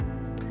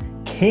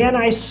Can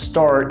I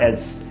start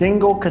as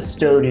single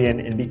custodian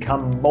and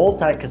become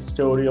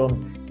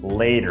multi-custodial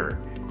later?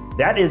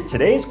 That is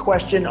today's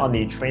question on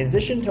the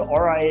Transition to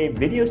RIA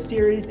video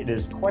series. It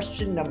is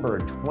question number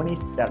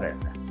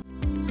 27.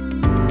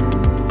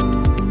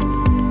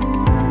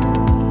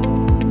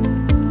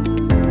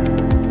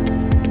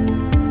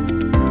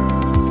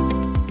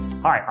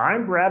 Hi,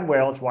 I'm Brad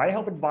Wales, where I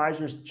help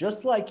advisors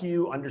just like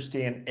you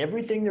understand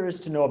everything there is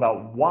to know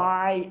about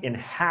why and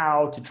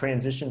how to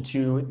transition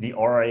to the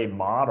RIA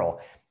model.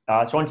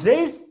 So in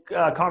today's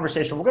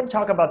conversation, we're going to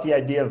talk about the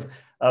idea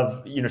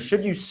of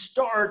should you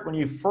start when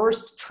you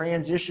first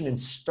transition and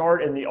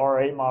start in the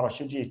RIA model?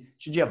 Should you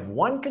have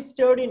one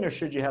custodian or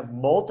should you have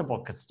multiple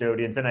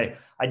custodians? And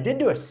I did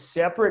do a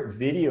separate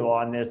video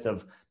on this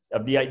of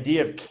the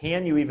idea of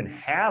can you even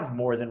have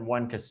more than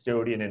one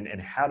custodian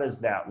and how does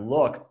that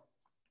look?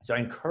 So I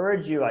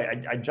encourage you,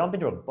 I jump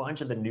into a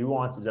bunch of the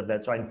nuances of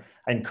that. So I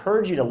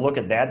encourage you to look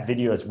at that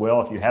video as well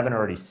if you haven't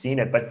already seen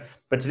it. But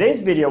today's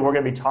video, we're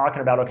going to be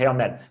talking about, okay, on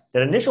that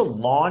initial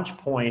launch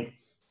point,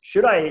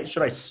 should I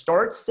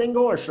start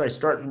single or should I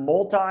start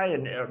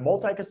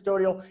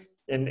multi-custodial?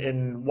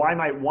 And why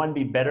might one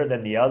be better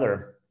than the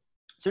other?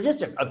 So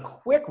just a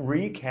quick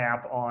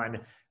recap on,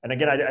 and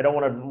again, I don't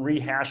want to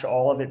rehash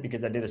all of it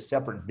because I did a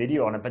separate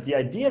video on it, but the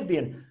idea of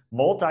being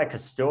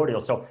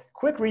multi-custodial. So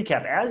quick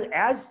recap,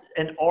 as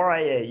an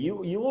RIA,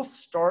 you will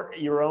start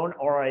your own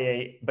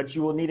RIA, but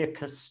you will need a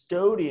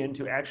custodian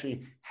to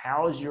actually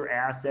house your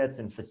assets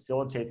and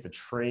facilitate the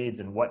trades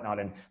and whatnot.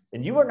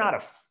 And you are not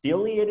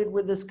affiliated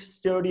with this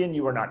custodian.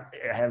 You are not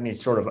having any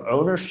sort of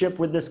ownership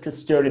with this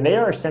custodian. They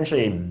are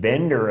essentially a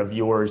vendor of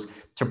yours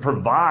to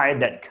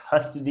provide that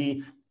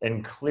custody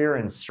and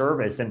clearance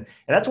service. And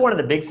that's one of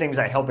the big things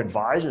I help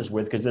advisors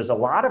with, because there's a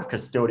lot of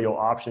custodial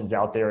options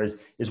out there is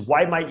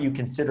why might you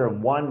consider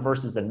one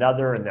versus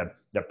another and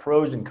the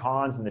pros and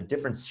cons and the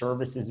different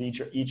services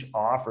each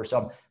offer. So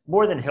I'm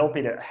more than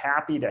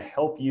happy to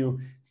help you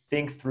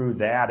think through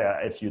that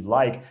if you'd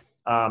like.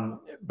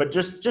 But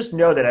just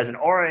know that as an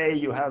RIA,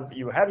 you have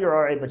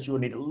your RIA, but you will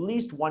need at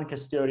least one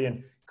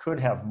custodian, could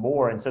have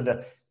more. And so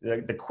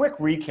the quick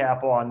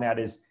recap on that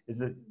is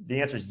that the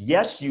answer is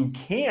yes, you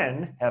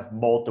can have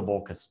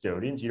multiple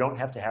custodians. You don't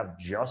have to have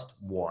just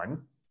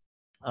one.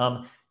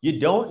 You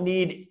don't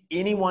need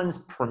anyone's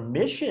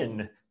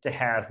permission to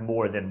have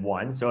more than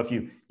one. So if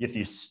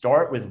you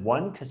start with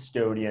one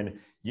custodian,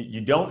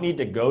 you don't need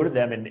to go to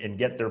them and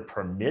get their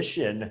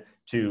permission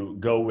to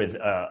go with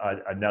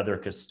another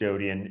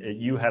custodian.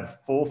 You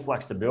have full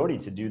flexibility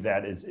to do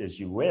that as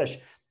you wish.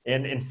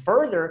 And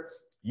further,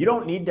 you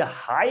don't need to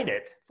hide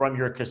it from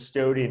your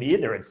custodian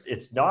either.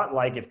 It's not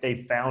like if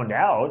they found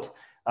out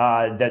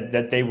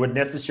that they would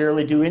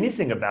necessarily do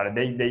anything about it.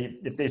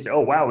 If they say, oh,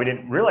 wow, we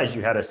didn't realize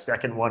you had a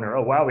second one, or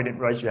oh, wow, we didn't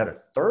realize you had a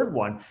third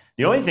one.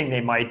 The only thing they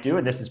might do,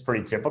 and this is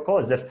pretty typical,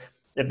 is if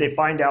they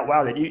find out,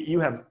 wow, that you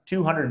have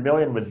 200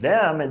 million with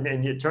them and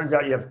it turns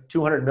out you have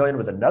 200 million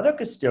with another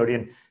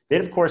custodian,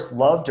 they'd of course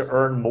love to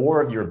earn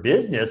more of your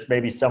business.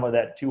 Maybe some of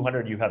that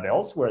 200 you have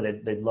elsewhere,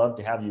 they'd love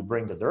to have you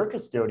bring to their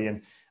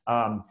custodian.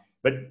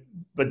 But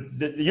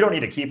you don't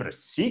need to keep it a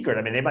secret.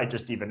 I mean, they might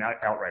just even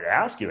outright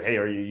ask you, hey,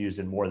 are you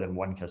using more than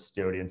one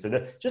custodian?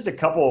 So just a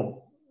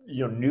couple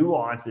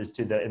nuances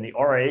in the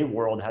RIA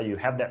world, how you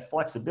have that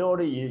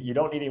flexibility. You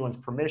don't need anyone's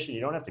permission.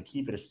 You don't have to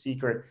keep it a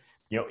secret,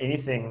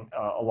 anything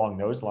along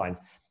those lines.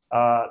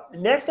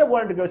 Next, I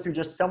wanted to go through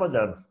just some of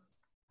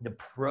the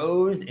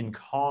pros and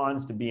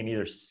cons to being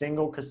either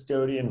single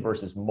custodian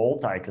versus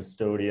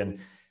multi-custodian.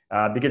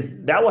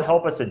 Because that will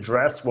help us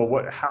address,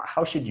 well,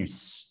 how should you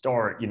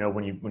start,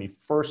 when you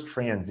first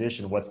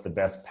transition, what's the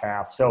best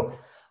path? So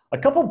a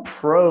couple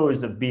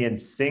pros of being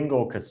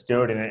single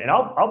custodian, and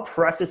I'll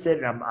preface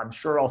it, and I'm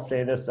sure I'll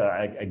say this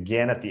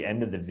again at the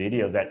end of the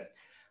video, that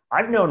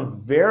I've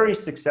known very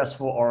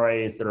successful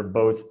RIAs that are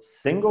both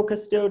single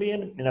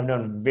custodian, and I've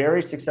known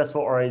very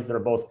successful RIAs that are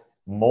both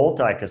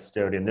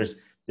multi-custodian.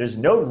 There's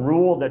no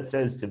rule that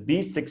says to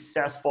be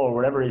successful or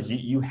whatever it is,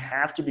 you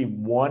have to be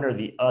one or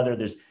the other.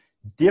 There's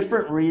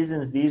different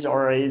reasons these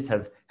RIAs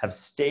have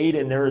stayed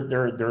in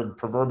their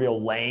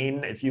proverbial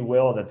lane, if you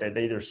will, that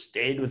they either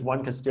stayed with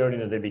one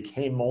custodian or they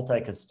became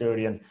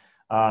multi-custodian.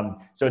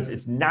 So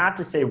it's not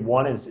to say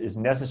one is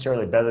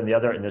necessarily better than the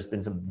other, and there's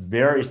been some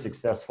very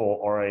successful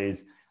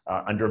RIAs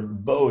under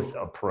both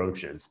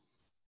approaches.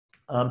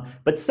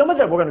 But some of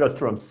that, we're going to go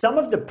through them. Some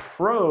of the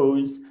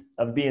pros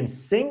of being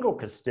single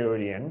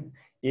custodian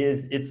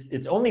is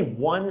it's only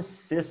one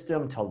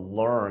system to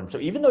learn. So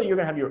even though you're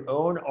going to have your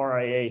own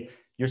RIA,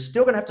 you're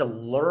still going to have to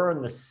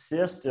learn the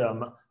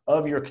system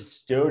of your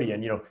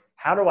custodian.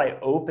 How do I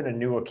open a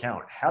new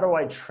account? How do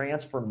I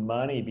transfer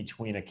money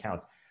between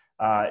accounts?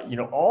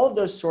 All of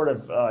those sort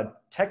of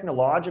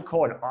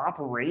technological and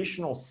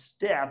operational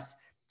steps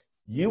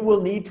you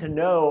will need to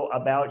know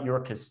about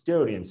your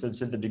custodian. So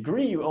to the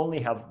degree you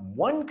only have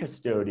one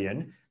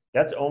custodian,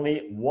 that's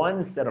only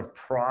one set of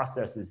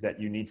processes that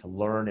you need to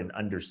learn and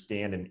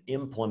understand and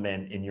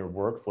implement in your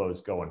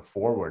workflows going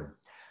forward.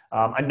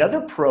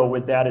 Another pro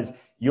with that is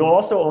you'll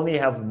also only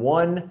have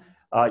one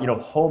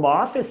home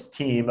office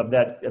team of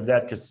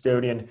that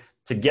custodian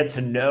to get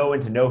to know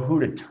and to know who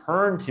to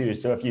turn to.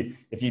 So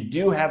if you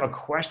do have a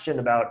question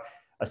about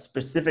a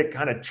specific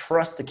kind of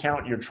trust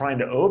account you're trying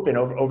to open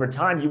over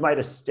time, you might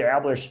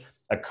establish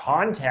a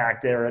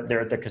contact there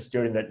at the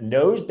custodian that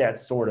knows that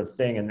sort of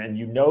thing, and then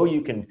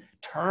you can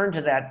turn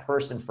to that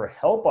person for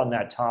help on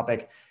that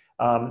topic.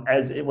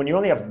 As when you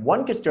only have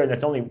one custodian,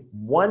 that's only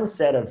one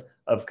set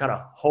of kind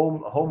of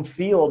home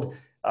field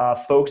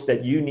folks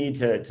that you need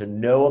to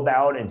know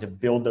about and to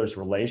build those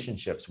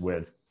relationships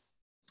with.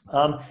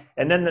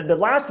 And then the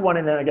last one,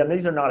 and then again,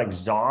 these are not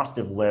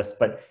exhaustive lists,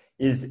 but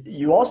is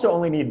you also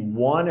only need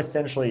one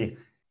essentially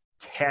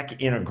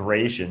tech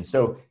integration.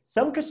 So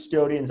some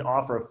custodians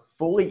offer a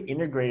fully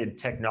integrated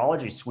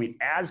technology suite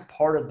as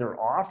part of their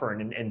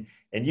offering,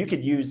 and you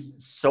could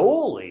use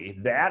solely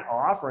that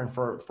offering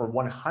for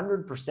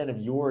 100% of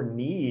your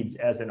needs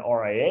as an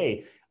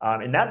RIA,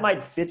 and that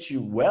might fit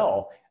you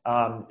well.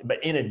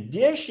 But in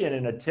addition,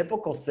 in a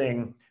typical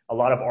thing a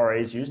lot of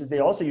RIAs use is they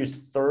also use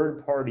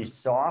third-party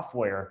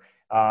software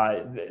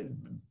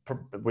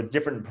with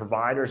different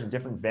providers and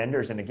different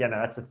vendors. And again,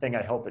 that's the thing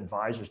I help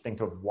advisors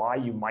think of why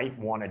you might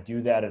want to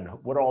do that and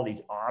what all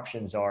these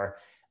options are.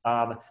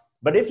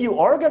 But if you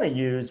are going to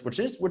use, which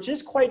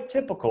is quite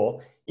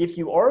typical, if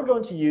you are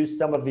going to use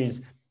some of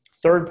these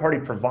third-party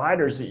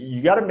providers,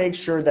 you got to make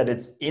sure that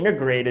it's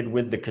integrated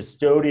with the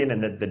custodian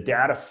and that the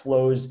data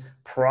flows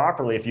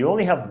properly. If you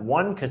only have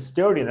one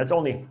custodian, that's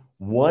only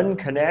one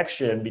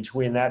connection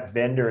between that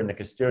vendor and the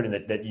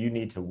custodian that you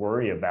need to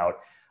worry about.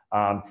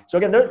 So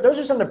again, those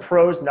are some of the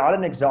pros, not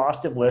an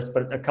exhaustive list,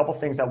 but a couple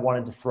things I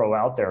wanted to throw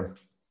out there.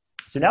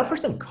 So now for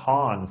some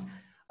cons.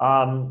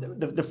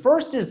 The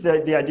first is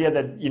the idea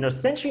that,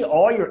 essentially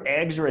all your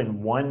eggs are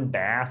in one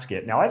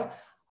basket. Now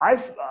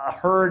I've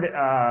heard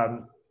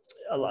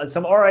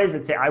some RIAs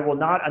that say, I will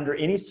not under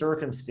any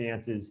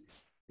circumstances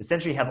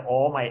essentially have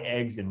all my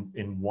eggs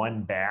in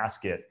one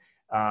basket.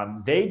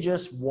 They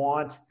just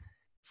want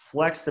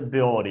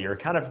flexibility or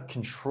kind of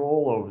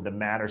control over the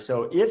matter.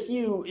 So if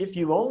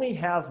you only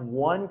have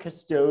one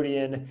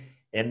custodian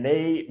and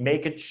they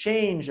make a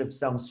change of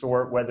some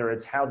sort, whether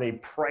it's how they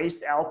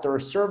price out their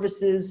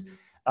services,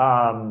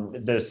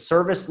 the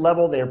service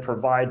level they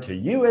provide to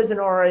you as an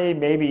RIA,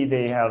 maybe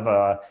they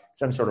have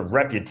some sort of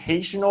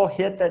reputational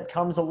hit that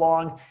comes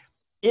along.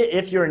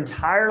 If you're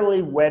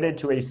entirely wedded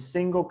to a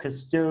single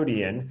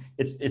custodian,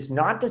 it's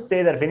not to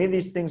say that if any of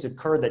these things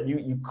occur that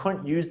you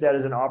couldn't use that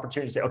as an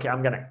opportunity to say, okay,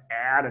 I'm going to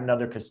add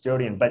another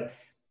custodian, but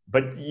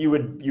you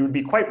would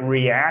be quite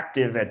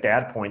reactive at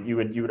that point. You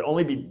would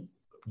only be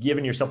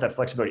giving yourself that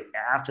flexibility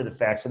after the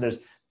fact. So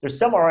there's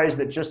some RIAs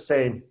that just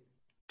say,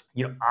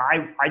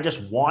 I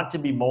just want to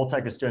be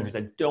multi-custodian because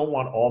I don't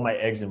want all my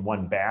eggs in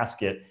one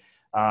basket.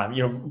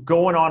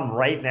 Going on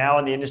right now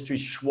in the industry,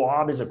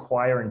 Schwab is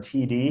acquiring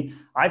TD.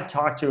 I've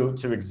talked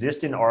to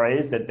existing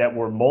RIAs that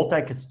were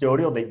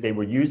multi-custodial. They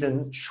were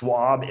using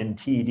Schwab and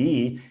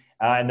TD.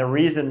 And the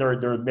reason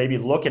they're maybe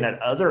looking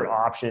at other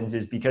options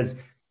is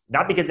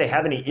not because they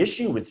have any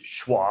issue with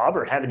Schwab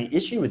or have any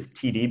issue with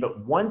TD,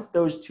 but once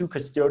those two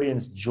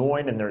custodians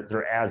join and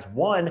they're as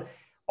one,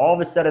 all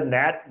of a sudden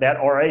that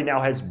RIA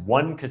now has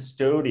one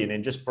custodian,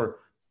 and just for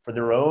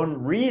their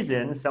own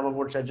reasons, some of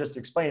which I just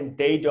explained,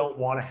 they don't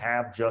want to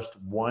have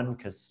just one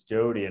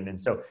custodian. And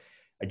so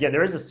again,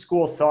 there is a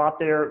school of thought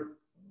there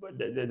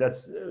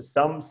that's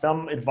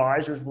some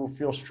advisors will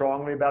feel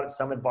strongly about it.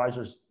 Some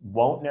advisors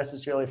won't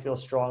necessarily feel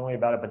strongly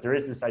about it, but there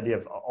is this idea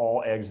of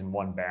all eggs in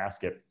one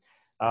basket.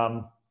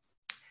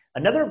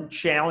 Another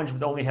challenge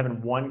with only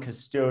having one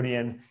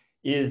custodian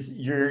is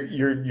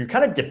you're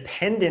kind of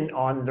dependent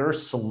on their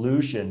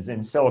solutions.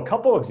 And so a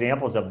couple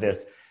examples of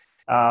this.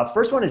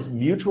 First one is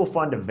mutual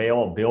fund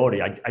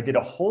availability. I did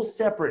a whole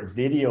separate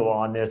video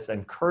on this.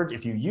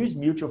 If you use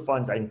mutual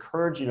funds, I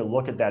encourage you to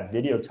look at that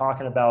video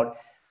talking about,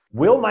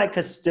 will my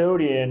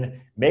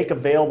custodian make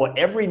available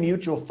every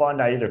mutual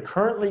fund I either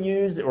currently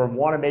use or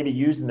want to maybe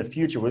use in the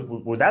future?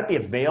 Would that be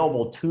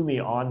available to me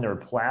on their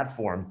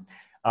platform?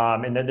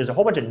 And then there's a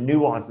whole bunch of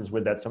nuances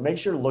with that. So make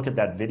sure to look at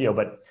that video.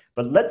 But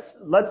so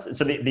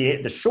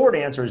the short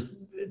answer is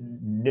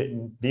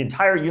the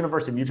entire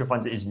universe of mutual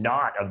funds is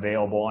not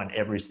available on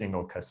every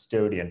single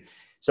custodian.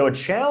 So a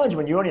challenge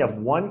when you only have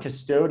one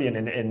custodian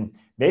and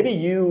maybe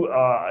you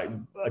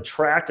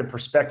attract a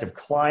prospective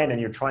client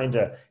and you're trying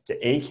to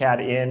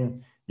ACAT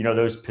in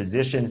those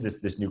positions,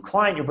 this new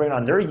client you bring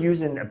on, they're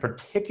using a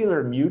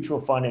particular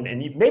mutual fund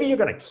and maybe you're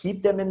going to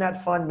keep them in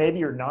that fund, maybe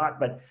you're not,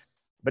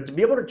 but to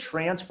be able to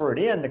transfer it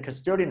in, the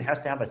custodian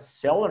has to have a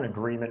selling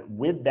agreement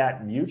with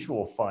that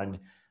mutual fund.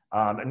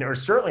 Or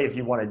certainly if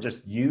you want to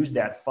just use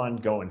that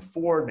fund going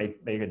forward,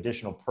 make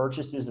additional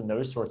purchases and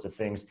those sorts of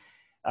things.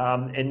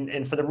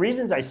 And for the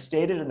reasons I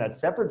stated in that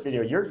separate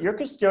video, your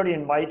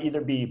custodian might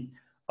either be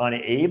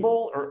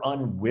unable or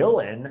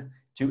unwilling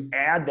to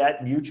add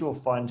that mutual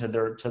fund to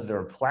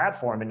their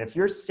platform. And if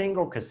you're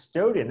single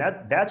custodian,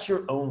 that's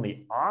your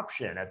only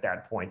option at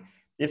that point.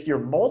 If you're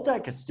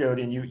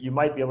multi-custodian, you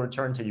might be able to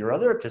turn to your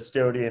other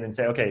custodian and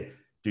say, okay,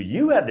 do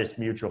you have this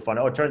mutual fund?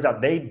 Oh, it turns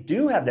out they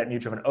do have that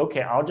mutual fund.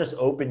 Okay, I'll just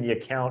open the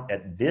account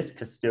at this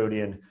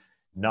custodian,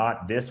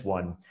 not this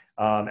one.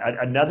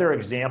 Another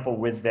example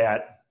with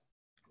that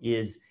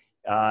is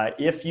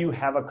if you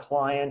have a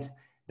client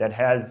that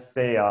has,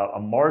 say, a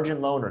margin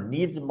loan or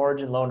needs a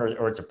margin loan,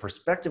 or it's a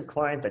prospective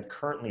client that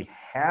currently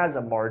has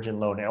a margin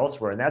loan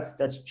elsewhere. And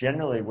that's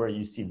generally where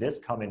you see this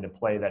come into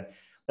play. That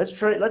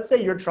let's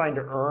say you're trying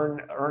to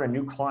earn a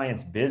new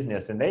client's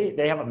business, and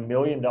they have $1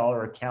 million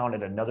account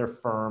at another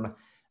firm,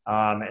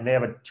 and they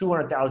have a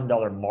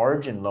 $200,000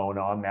 margin loan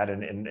on that,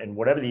 and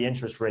whatever the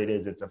interest rate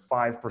is, it's a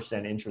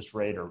 5% interest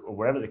rate or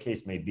whatever the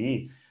case may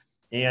be.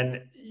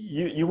 And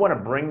you want to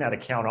bring that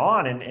account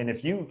on. And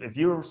if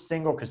you're a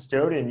single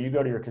custodian, you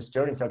go to your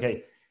custodian and say,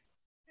 okay,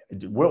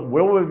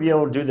 will we be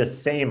able to do the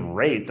same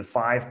rate, the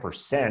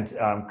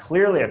 5%?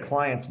 Clearly, a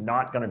client's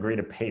not going to agree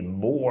to pay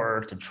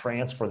more to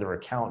transfer their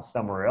account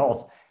somewhere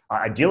else.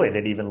 Ideally,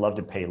 they'd even love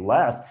to pay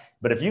less.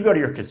 But if you go to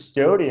your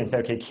custodian and say,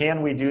 okay,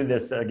 can we do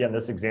this? Again,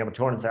 this example,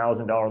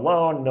 $200,000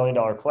 loan, $1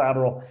 million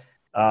collateral,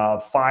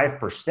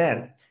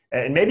 5%.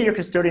 And maybe your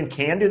custodian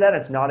can do that.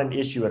 It's not an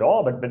issue at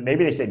all, but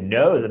maybe they say,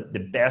 no, the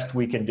best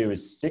we can do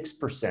is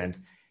 6%.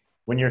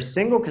 When you're a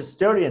single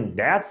custodian,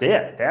 that's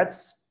it.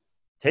 That's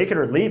take it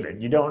or leave it.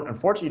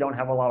 Unfortunately, you don't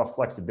have a lot of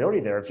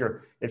flexibility there.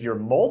 If you're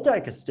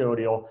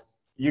multi-custodial,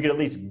 you can at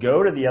least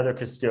go to the other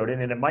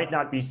custodian, and it might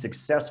not be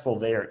successful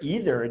there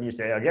either. And you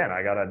say, again,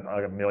 I got a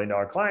 $1 million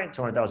client,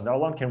 $200,000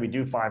 loan. Can we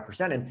do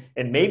 5%?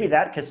 And maybe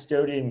that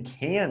custodian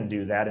can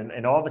do that.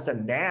 And all of a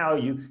sudden now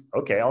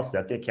okay, I'll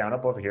set the account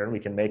up over here and we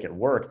can make it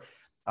work.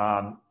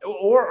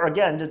 Or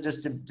again,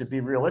 just to be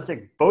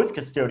realistic, both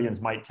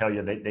custodians might tell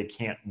you they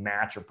can't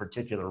match a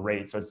particular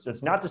rate. So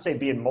it's not to say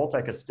being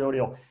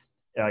multi-custodial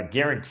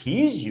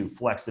guarantees you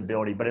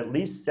flexibility, but at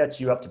least sets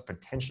you up to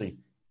potentially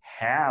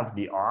have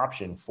the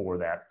option for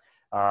that.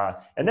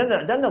 And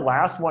then the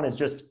last one is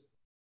just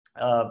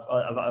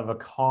of a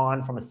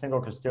con from a single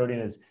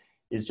custodian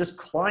is just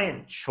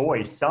client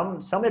choice.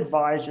 Some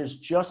advisors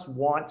just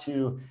want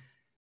to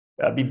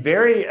be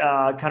very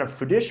kind of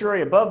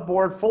fiduciary, above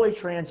board, fully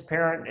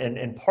transparent.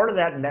 And part of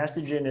that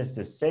messaging is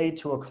to say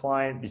to a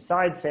client,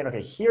 besides saying,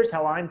 okay, here's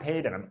how I'm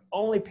paid, and I'm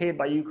only paid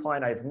by you,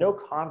 client. I have no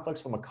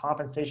conflicts from a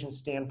compensation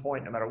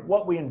standpoint, no matter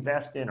what we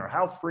invest in or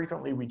how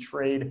frequently we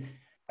trade.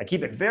 I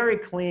keep it very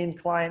clean,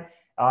 client.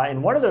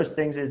 And one of those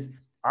things is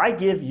I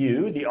give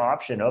you the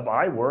option of,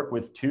 I work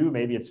with 2,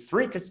 maybe it's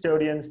 3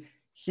 custodians.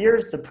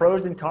 Here's the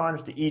pros and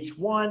cons to each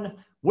one.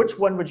 Which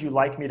one would you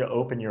like me to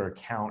open your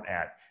account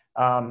at?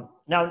 Now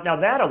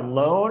that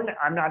alone,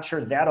 I'm not sure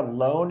that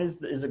alone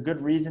is a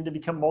good reason to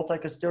become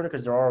multi-custodial,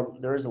 because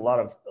there is a lot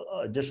of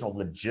additional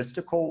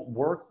logistical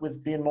work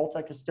with being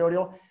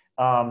multi-custodial.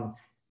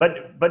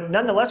 But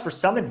nonetheless, for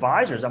some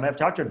advisors, I've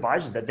talked to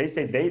advisors that they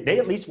say they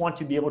at least want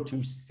to be able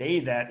to say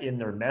that in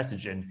their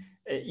message. And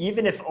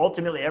even if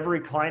ultimately every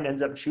client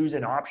ends up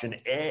choosing option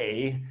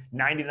A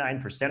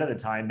 99% of the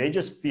time, they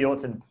just feel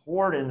it's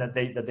important that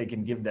they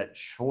can give that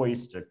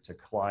choice to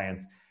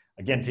clients.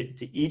 Again,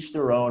 to each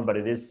their own, but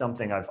it is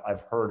something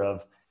I've heard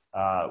of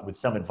with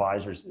some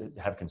advisors that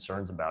have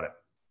concerns about it.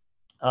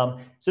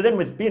 So then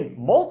with being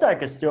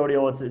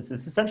multi-custodial, it's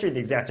essentially the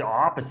exact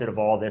opposite of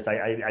all this.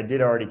 I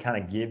did already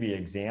kind of give you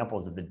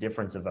examples of the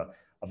difference of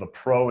a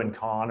pro and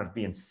con of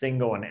being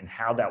single and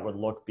how that would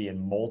look being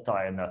multi,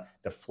 and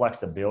the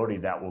flexibility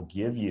that will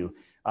give you.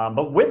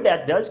 But with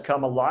that does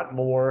come a lot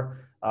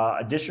more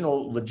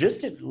additional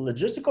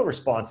logistical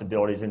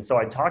responsibilities. And so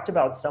I talked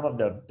about some of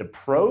the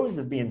pros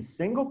of being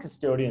single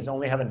custodians,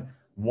 only having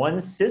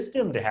one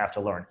system to have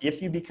to learn.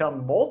 If you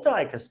become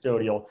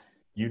multi-custodial,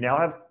 you now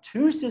have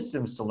 2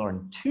 systems to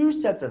learn, 2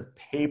 sets of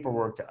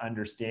paperwork to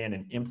understand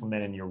and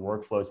implement in your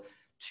workflows,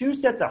 2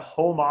 sets of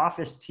home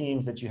office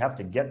teams that you have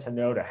to get to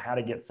know to how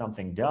to get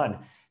something done.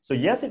 So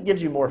yes, it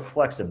gives you more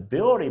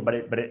flexibility, but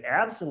it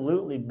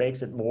absolutely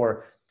makes it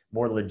more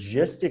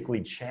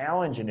logistically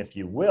challenging, if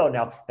you will.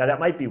 Now that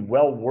might be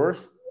well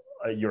worth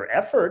your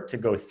effort to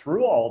go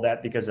through all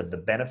that because of the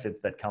benefits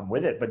that come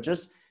with it. But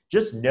just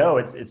know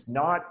it's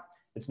not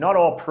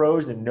all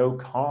pros and no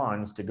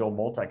cons to go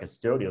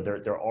multi-custodial.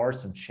 There are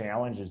some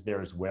challenges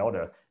there as well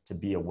to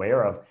be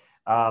aware of.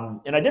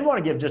 And I did want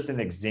to give just an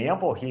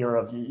example here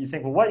of, you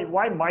think, well,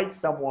 why might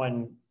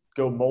someone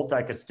go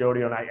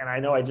multi-custodial? And I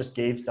know I just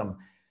gave some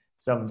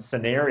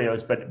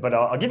scenarios, but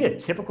I'll give you a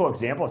typical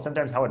example of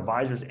sometimes how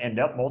advisors end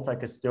up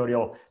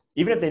multi-custodial,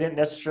 even if they didn't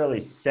necessarily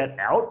set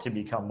out to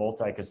become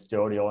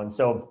multi-custodial. And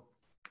so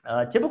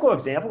a typical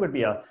example would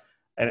be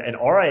an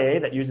RIA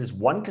that uses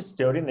one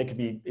custodian. They could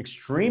be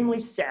extremely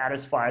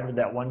satisfied with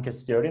that one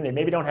custodian. They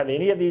maybe don't have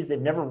any of these.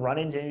 They've never run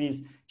into any of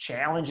these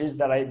challenges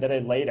that I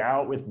laid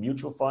out with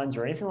mutual funds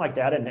or anything like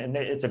that. And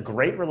it's a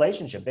great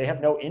relationship. They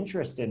have no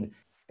interest in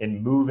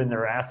moving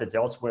their assets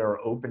elsewhere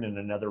or opening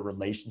another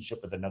relationship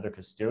with another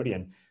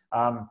custodian.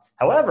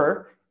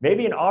 However,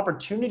 maybe an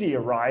opportunity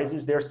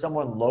arises. There's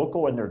someone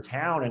local in their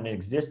town, an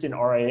existing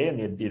RIA,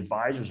 and the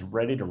advisor's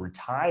ready to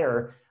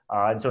retire.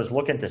 And so is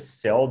looking to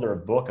sell their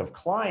book of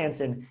clients.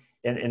 And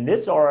And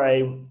this RA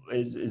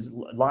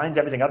lines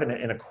everything up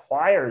and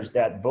acquires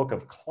that book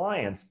of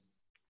clients.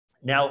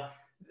 Now,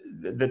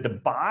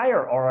 the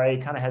buyer RA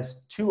kind of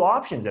has two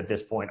options at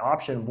this point.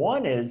 Option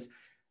one is,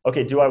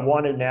 okay, do I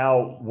want to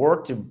now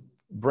work to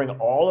bring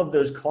all of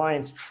those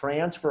clients,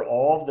 transfer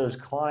all of those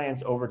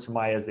clients over to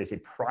my, as they say,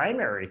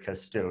 primary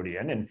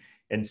custodian?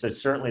 And so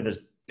certainly there's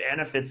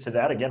benefits to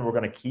that. Again, we're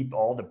going to keep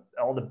all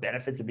the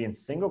benefits of being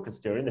single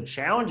custodian. The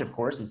challenge, of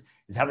course, is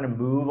having to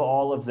move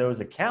all of those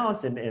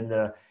accounts and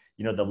the,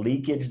 the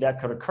leakage that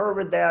could occur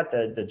with that,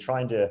 the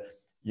trying to,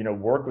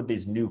 work with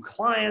these new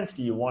clients.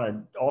 Do you want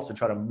to also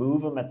try to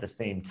move them at the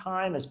same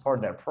time as part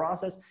of that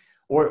process?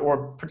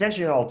 Or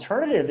potentially an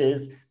alternative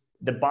is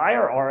the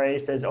buyer RA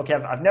says, okay,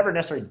 I've never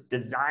necessarily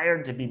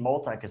desired to be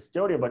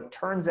multi-custodial, but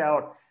turns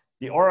out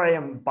the RA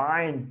I'm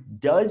buying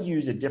does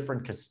use a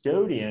different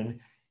custodian.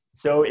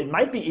 So it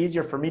might be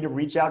easier for me to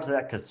reach out to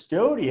that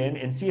custodian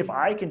and see if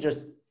I can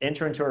just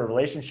enter into a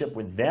relationship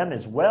with them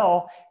as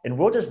well. And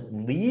we'll just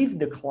leave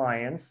the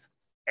clients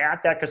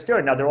at that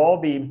custodian. Now they'll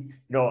all be,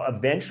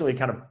 eventually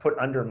kind of put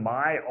under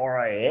my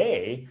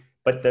RIA,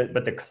 but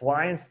the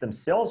clients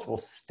themselves will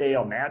stay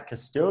on that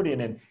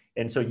custodian.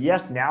 And so,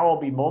 yes, now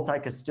I'll be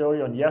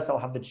multi-custodial, and yes, I'll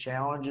have the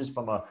challenges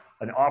from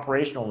an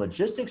operational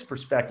logistics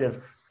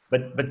perspective,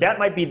 but that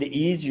might be the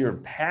easier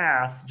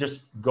path,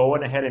 just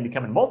going ahead and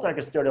becoming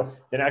multi-custodial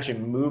than actually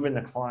moving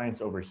the clients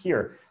over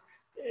here.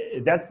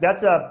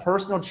 That's a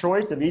personal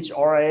choice of each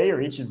RIA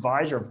or each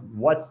advisor of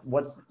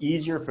what's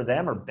easier for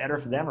them or better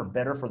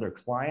for their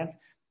clients.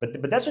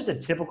 But that's just a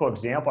typical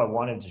example I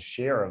wanted to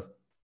share of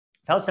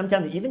how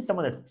sometimes even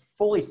someone that's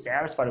fully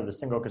satisfied with a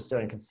single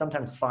custodian can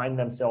sometimes find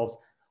themselves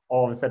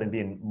all of a sudden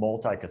being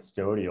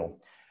multi-custodial.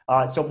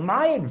 So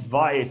my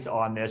advice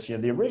on this,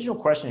 the original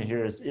question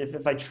here is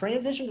if I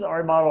transition to the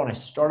RA model and I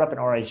start up an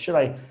RA, should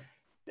I,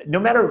 no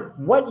matter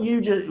what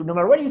you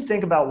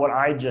think about what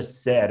I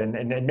just said,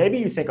 and maybe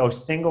you think, oh,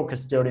 single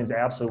custodian is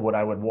absolutely what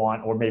I would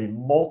want, or maybe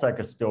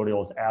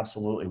multi-custodial is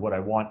absolutely what I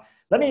want.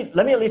 Let me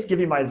at least give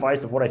you my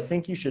advice of what I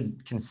think you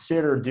should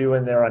consider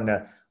doing there on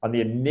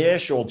the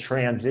initial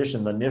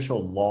transition, the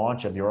initial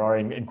launch of your RA.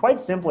 And quite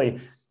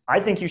simply, I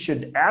think you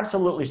should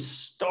absolutely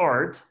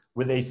start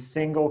with a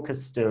single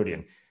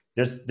custodian.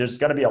 There's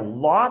going to be a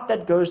lot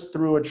that goes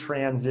through a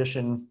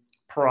transition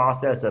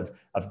process of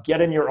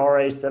getting your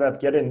RA set up,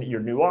 getting your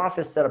new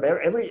office set up,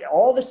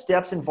 all the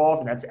steps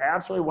involved, and that's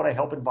absolutely what I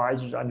help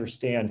advisors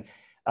understand.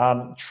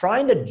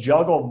 Trying to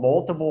juggle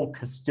multiple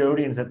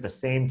custodians at the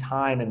same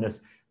time in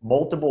this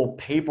multiple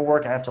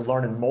paperwork I have to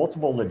learn and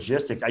multiple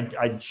logistics,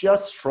 I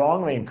just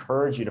strongly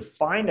encourage you to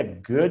find a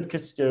good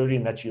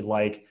custodian that you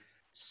like.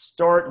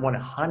 Start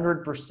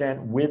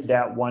 100% with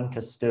that one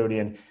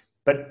custodian.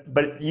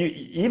 But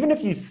even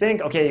if you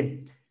think, okay,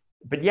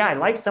 but yeah, I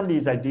like some of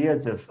these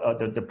ideas of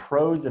the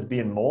pros of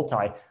being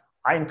multi,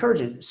 I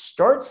encourage you,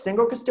 start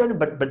single custodian,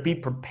 but be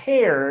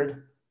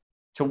prepared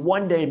to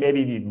one day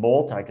maybe be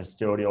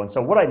multi-custodial. And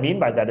so what I mean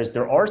by that is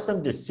there are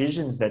some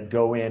decisions that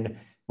go in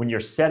when you're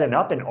setting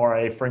up an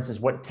RA, for instance,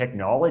 what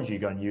technology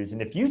you're going to use.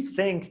 And if you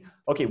think,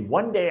 okay,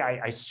 one day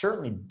I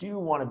certainly do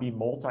want to be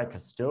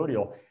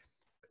multi-custodial,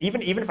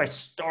 even if I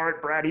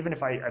start, Brad, even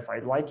if I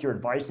like your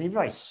advice, and even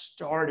if I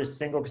start as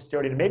single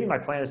custodian, and maybe my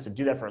plan is to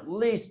do that for at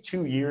least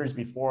 2 years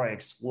before I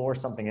explore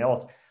something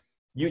else,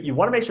 you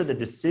want to make sure the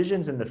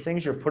decisions and the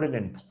things you're putting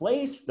in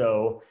place,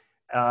 though,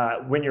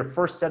 when you're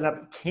first setting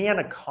up, can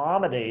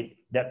accommodate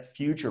that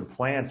future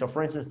plan. So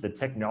for instance, the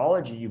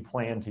technology you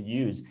plan to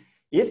use,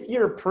 if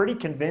you're pretty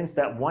convinced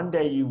that one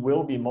day you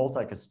will be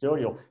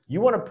multi-custodial,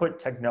 you want to put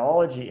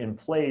technology in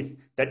place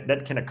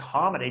that can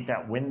accommodate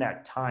that when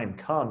that time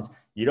comes.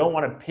 You don't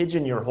want to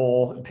pigeon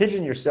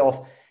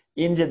yourself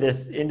into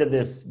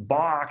this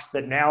box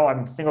that now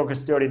I'm single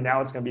custodian.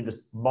 Now it's going to be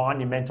this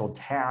monumental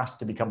task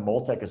to become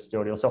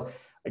multi-custodial. So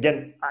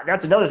again,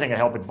 that's another thing I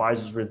help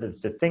advisors with, is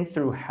to think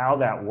through how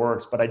that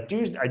works. But I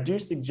do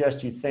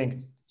suggest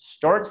you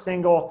start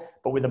single,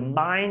 but with a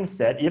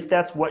mindset, if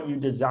that's what you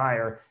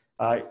desire,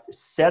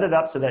 set it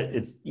up so that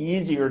it's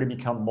easier to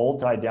become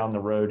multi down the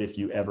road if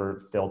you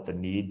ever felt the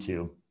need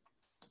to.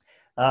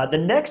 The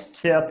next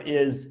tip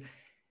is,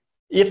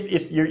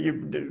 if you're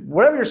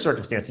whatever your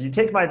circumstances, you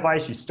take my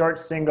advice, you start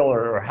single,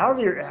 or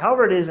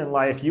however it is in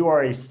life, you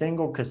are a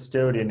single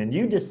custodian and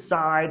you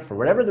decide for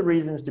whatever the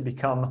reasons to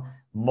become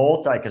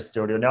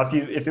multi-custodial. Now,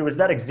 if it was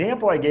that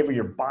example I gave where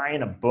you're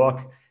buying a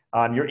book,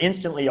 you're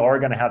instantly are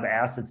going to have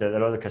assets at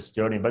that other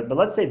custodian. But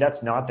let's say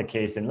that's not the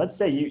case, and let's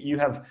say you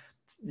have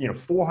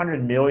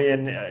 400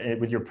 million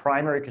with your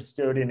primary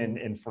custodian,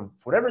 and for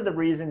whatever the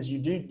reasons you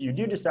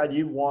do decide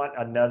you want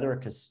another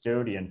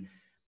custodian.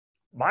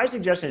 My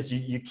suggestion is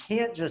you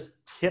can't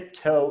just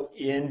tiptoe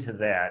into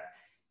that.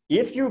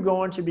 If you're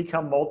going to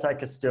become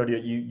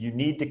multi-custodial, you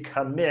need to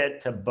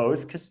commit to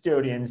both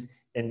custodians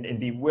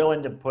and be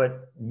willing to put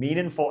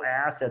meaningful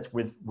assets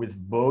with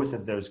both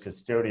of those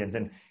custodians.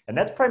 And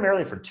that's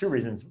primarily for two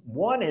reasons.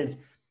 One is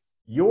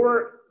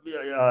your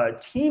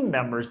team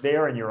members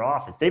there in your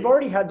office. They've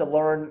already had to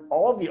learn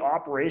all the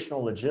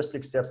operational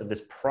logistic steps of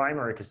this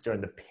primary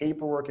custodian, the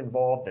paperwork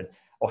involved, and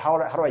how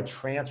do I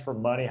transfer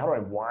money? How do I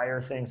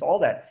wire things? All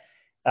that.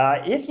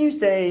 If you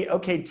say,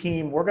 okay,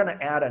 team, we're going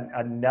to add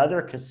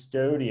another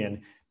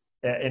custodian,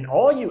 and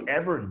all you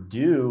ever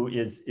do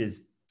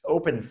is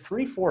open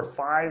 3, 4,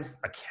 5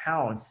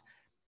 accounts,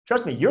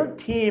 trust me, your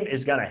team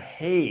is going to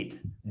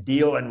hate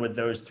dealing with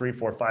those 3,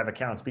 4, 5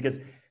 accounts, because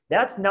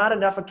that's not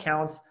enough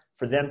accounts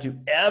for them to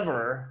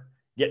ever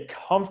get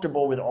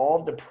comfortable with all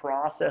of the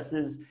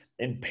processes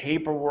and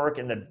paperwork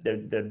and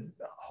the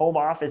home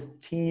office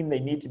team they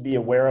need to be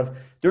aware of.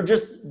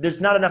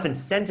 There's not enough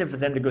incentive for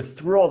them to go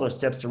through all those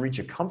steps to reach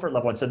a comfort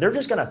level. And so they're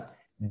just going to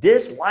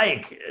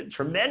dislike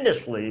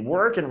tremendously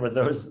working with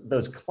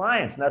those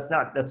clients. And that's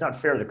not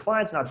fair to the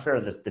clients, not fair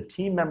to the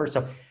team members.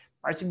 So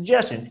my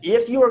suggestion,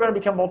 if you are going to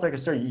become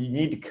multi-custodian, you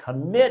need to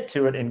commit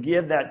to it and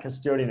give that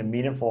custodian a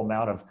meaningful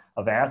amount of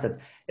assets.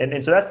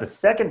 And so that's the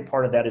second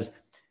part of that is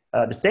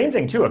the same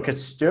thing too, a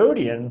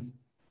custodian.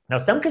 Now,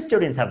 some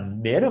custodians have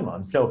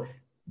minimums. So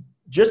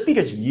just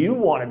because you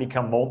want to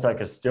become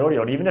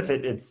multi-custodial, and even if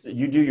it's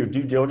you do your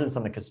due diligence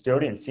on the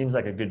custodian, it seems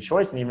like a good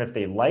choice. And even if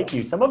they like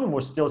you, some of them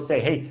will still say,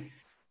 hey,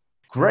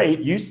 great,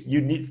 you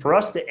need, for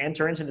us to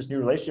enter into this new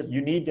relationship,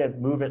 you need to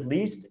move at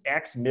least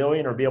X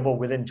million or be able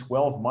within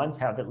 12 months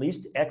have at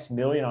least X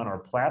million on our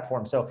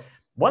platform. So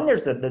one,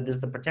 there's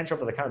the potential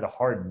for the kind of the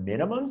hard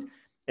minimums.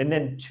 And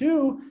then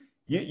two,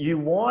 you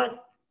want,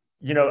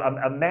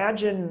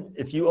 imagine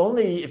if you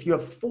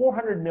have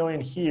 400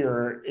 million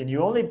here and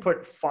you only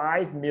put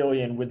 5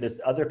 million with this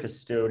other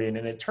custodian,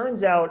 and it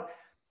turns out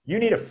you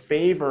need a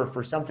favor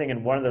for something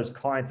in one of those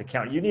clients'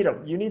 account. You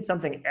need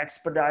something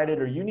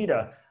expedited, or you need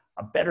a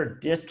better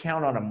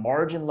discount on a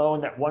margin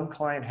loan that one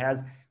client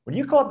has. When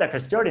you call up that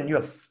custodian, you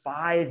have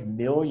 5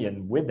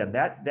 million with them.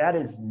 That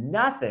is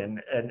nothing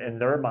in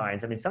their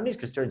minds. I mean, some of these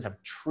custodians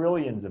have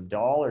trillions of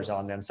dollars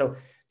on them. So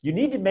you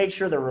need to make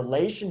sure the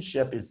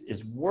relationship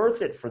is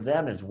worth it for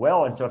them as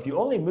well. And so if you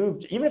only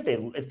move, even if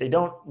they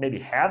don't maybe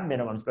have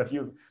minimums, but if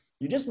you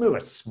just move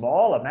a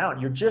small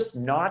amount, you're just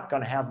not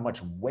going to have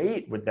much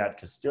weight with that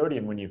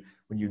custodian when you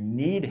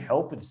need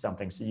help with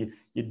something. So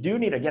you do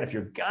need, again, if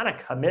you're going to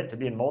commit to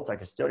being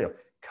multi-custodial,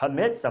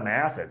 commit some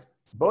assets,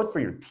 both for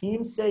your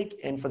team's sake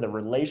and for the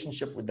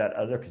relationship with that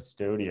other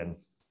custodian.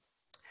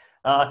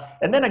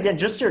 And then again,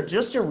 just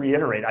to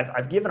reiterate,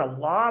 I've given a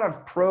lot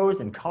of pros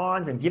and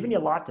cons and given you a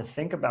lot to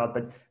think about,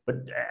 but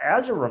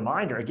as a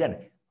reminder,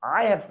 again,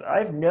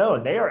 I've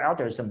known they are out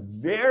there, some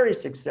very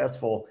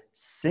successful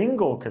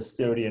single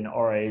custodian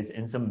RAs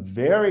and some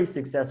very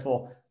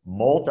successful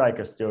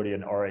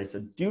multi-custodian RAs. So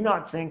do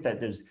not think that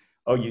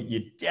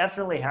you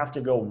definitely have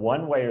to go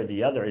one way or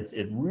the other.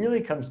 It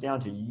really comes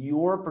down to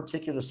your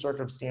particular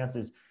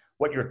circumstances,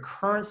 what your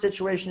current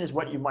situation is,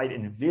 what you might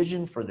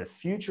envision for the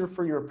future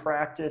for your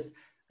practice.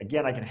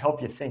 Again, I can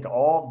help you think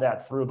all of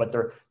that through, but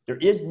there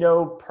is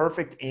no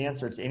perfect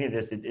answer to any of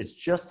this. It's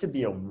just to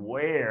be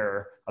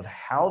aware of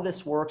how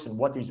this works and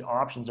what these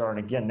options are. And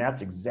again,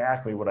 that's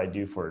exactly what I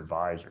do for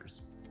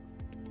advisors.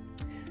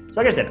 So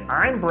like I said,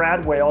 I'm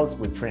Brad Wales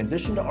with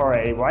Transition to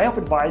RA, where I help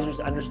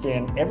advisors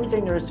understand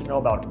everything there is to know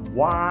about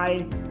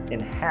why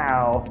and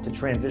how to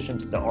transition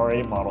to the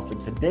RA model. So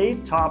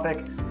today's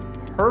topic,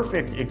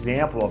 perfect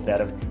example of that,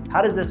 of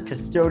how does this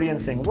custodian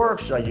thing work?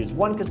 Should I use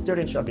one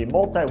custodian? Should I be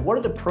multi? What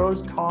are the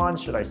pros,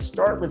 cons? Should I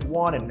start with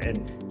one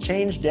and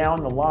change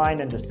down the line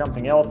into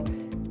something else?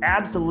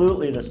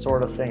 Absolutely the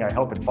sort of thing I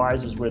help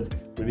advisors with.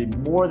 Would be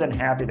more than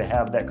happy to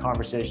have that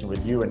conversation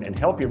with you and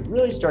help you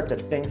really start to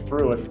think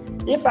through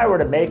if I were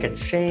to make a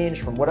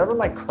change from whatever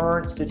my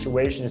current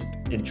situation is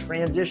in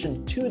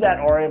transition to that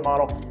RA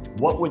model,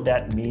 what would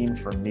that mean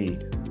for me?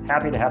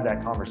 Happy to have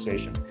that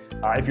conversation.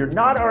 If you're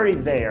not already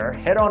there,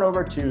 head on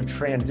over to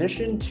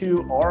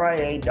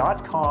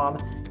transitiontoria.com.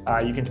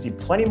 You can see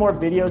plenty more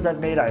videos I've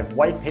made. I have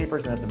white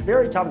papers, and at the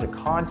very top is a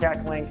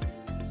contact link.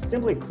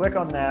 Simply click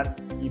on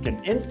that. You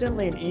can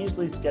instantly and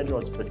easily schedule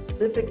a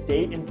specific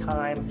date and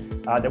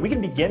time that we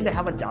can begin to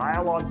have a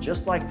dialogue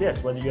just like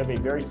this, whether you have a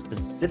very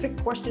specific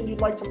question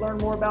you'd like to learn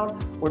more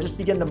about, or just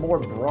begin the more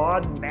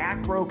broad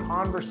macro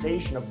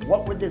conversation of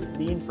what would this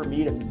mean for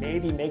me to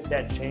maybe make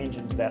that change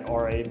into that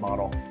RA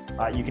model.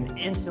 You can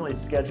instantly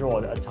schedule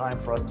a time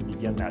for us to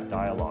begin that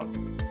dialogue.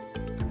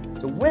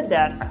 So with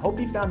that, I hope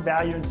you found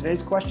value in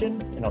today's question,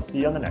 and I'll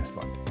see you on the next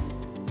one.